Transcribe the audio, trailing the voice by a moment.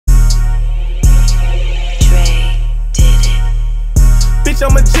Bitch,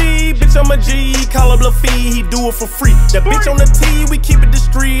 I'm a G, bitch, I'm a G. Call up Lil' Fee, he do it for free. That bitch on the T, we keep it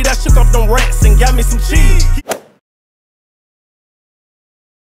discreet. I shook off them rats and got me some cheese.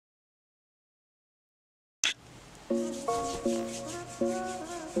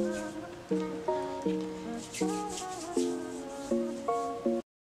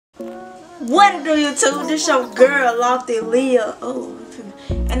 What it do, YouTube? This your girl, Lofty Leah. Oh,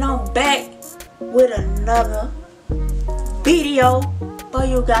 and I'm back with another video for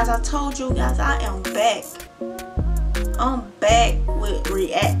you guys. I told you guys I am back. I'm back with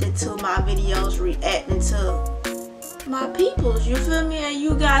reacting to my videos, reacting to my peoples. You feel me? And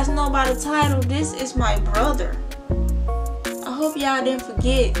you guys know by the title, this is my brother. I hope y'all didn't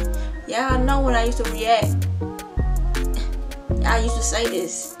forget. Y'all know when I used to react, I used to say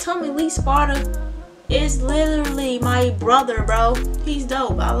this. Tommy Lee Sparta is literally my brother, bro. He's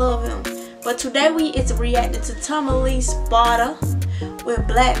dope. I love him. But today it's reacting to Tommy Lee Sparta with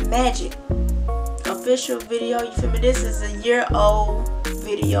Black Magic. Official video. You feel me? This is a year-old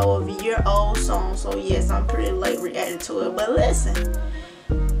video of a year-old song. So yes, I'm pretty late reacting to it. But listen,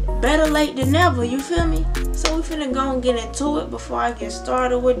 better late than never. You feel me? So we finna go and get into it. Before I get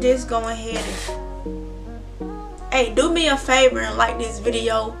started with this, go ahead and hey, do me a favor and like this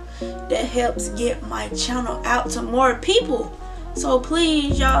video. That helps get my channel out to more people. So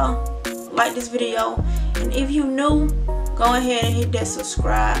please, y'all, like this video. And if you new, go ahead and hit that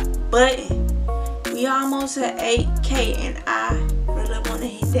subscribe button. We almost at 8K and I really want to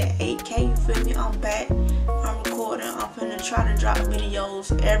hit that 8K. You feel me? I'm back. I'm recording. I'm finna try to drop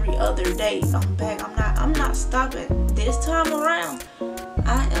videos every other day. I'm back. I'm not stopping this time around.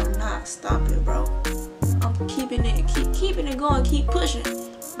 I am not stopping, bro. I'm keeping it going, keep pushing.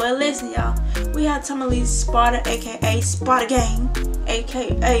 But listen, y'all, we have Tommy Lee Sparta, aka Sparta Gang,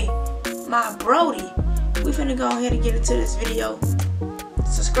 aka my Brody. We finna go ahead and get into this video.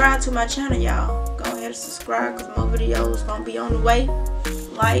 Subscribe to my channel, y'all. Go ahead and subscribe, because more videos gonna be on the way.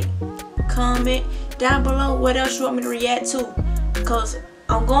 Like, comment down below what else you want me to react to, because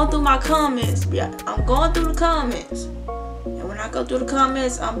I'm going through my comments. I'm going through the comments. And when I go through the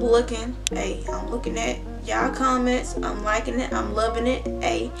comments, I'm looking at y'all comments. I'm liking it, I'm loving it,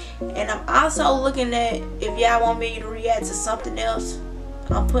 and I'm also looking at if y'all want me to react to something else.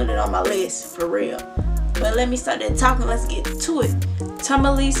 I'm putting it on my list for real. But let me start that talking. Let's get to it. Tommy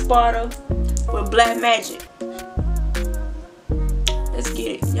Lee Sparta with Black Magic. Let's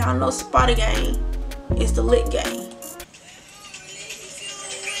get it. Y'all know Sparta Gang is the lit gang.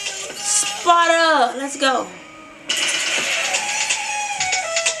 Sparta, let's go.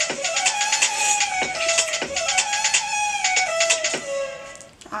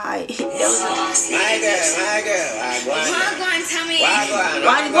 Alright, that was it. My girl.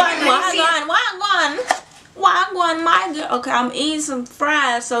 Wagwan, my girl. Okay, I'm eating some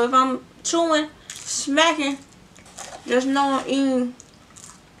fries, so if I'm chewing, smacking, just know I'm eating.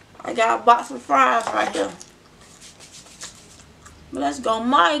 I got a box of fries right here. But let's go,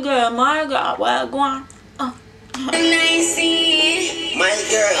 my girl, wagwan. My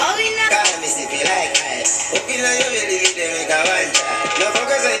girl, call me if you like ice. Hope you know you really get them like a one time. No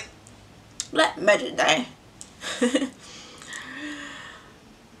focus on Black Magic Day.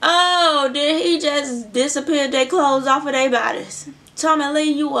 Oh, did he just disappear their clothes off of their bodies? Tommy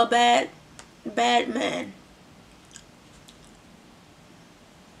Lee, you a bad man.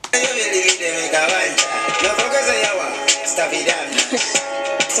 you really get them like a one time. No focus on your one. Stop it down.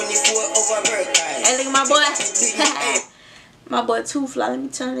 24 over work time. Hey, look at my boy. My boy Too Fly. Let me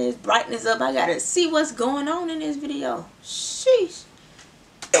turn his brightness up. I gotta see what's going on in this video. Sheesh.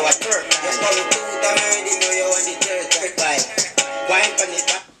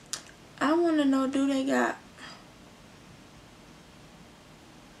 I wanna know, do they got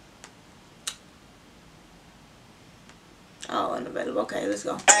oh, unavailable. Okay, let's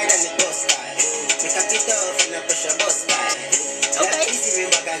go. Okay.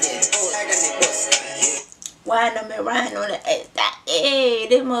 Why no man riding on the hey,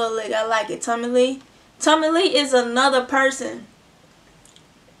 this motherfucker, I like it. Tommy Lee. Tommy Lee is another person.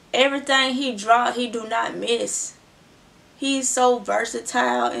 Everything he draw, he do not miss. He's so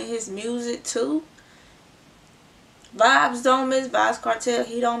versatile in his music too. Vibes don't miss. Vibes Cartel,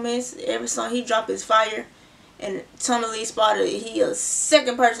 he don't miss. Every song he drop is fire. And Tommy Lee Sparta, he a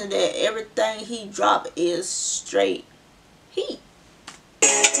second person that everything he drop is straight heat.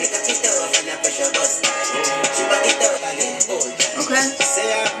 Okay.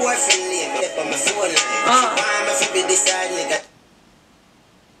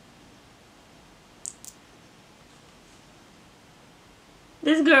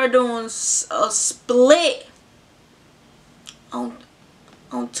 This girl doing a split on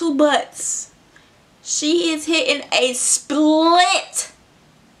on 2 butts. She is hitting a split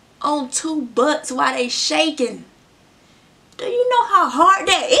on 2 butts while they shaking. Do you know how hard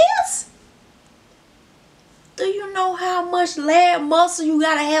that is? Do you know how much leg muscle you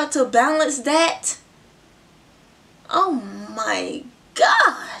gotta have to balance that? Oh my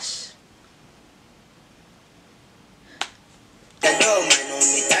gosh.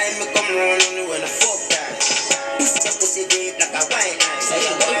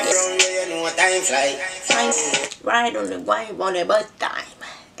 Right on the wave on that butt time.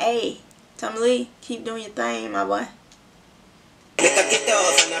 Hey, Tommy Lee, keep doing your thing, my boy. Make a get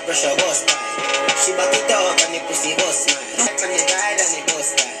off and I brush her bust time. She back it up and the pussy bust mine. When they ride and they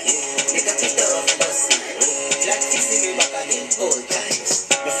bust time. Make a get off and bust mine. Like fixing me back again old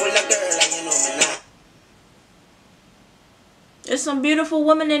times. Me full of girl and you know me now. There's some beautiful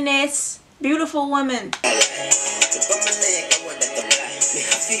women in this. Beautiful women.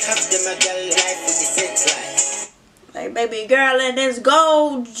 Like, baby girl in this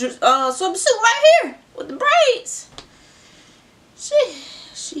gold swimsuit right here with the braids.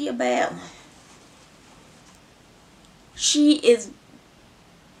 She a bad one. She is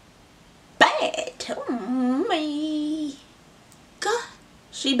bad. Oh, me. God.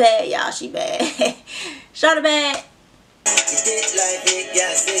 She bad, y'all. She bad. Shut her bad.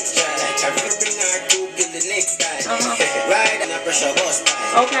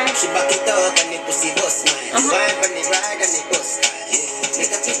 Okay.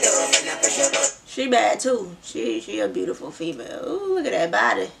 She bad too. She a beautiful female. Ooh, look at that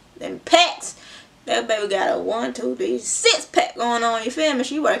body. Them pecs. That baby got a 1, 2, 3, 6 pack going on. You feel me?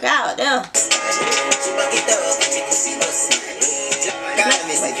 She work out there.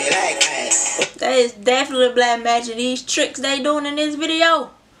 That is definitely black magic. These tricks they doing in this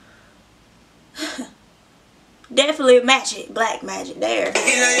video. Definitely magic. Black magic there.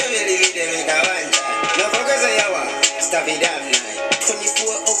 Okay.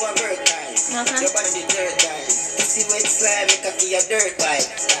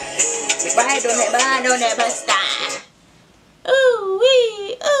 Ride on that bus style. Ooh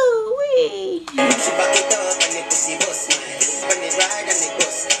wee, ooh wee.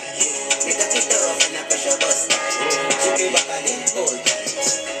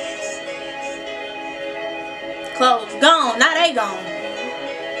 Clothes gone, now they gone.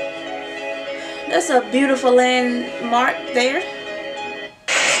 That's a beautiful landmark there.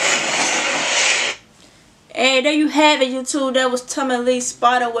 And there you have it, YouTube. That was Tommy Lee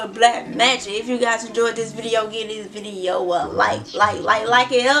Sparta with Black Magic. If you guys enjoyed this video, give this video a like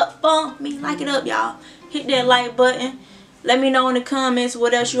it up for me. Like it up, y'all. Hit that like button. Let me know in the comments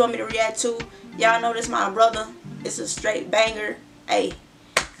what else you want me to react to. Y'all know this my brother. It's a straight banger. Hey.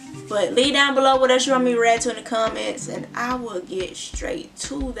 But leave down below what else you want me to react to in the comments, and I will get straight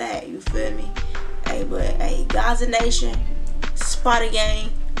to that. You feel me? Hey, but hey, Gaza Nation, Sparta gang,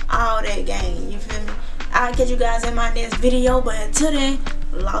 all that gang. You feel me? I'll catch you guys in my next video. But until then,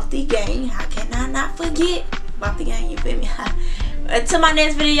 Lofty gang. How can I not forget Lofty gang? You feel me? Until my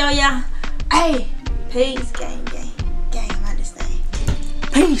next video, y'all. Hey, peace, gang, gang, gang. Understand?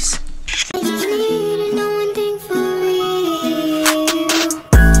 Peace.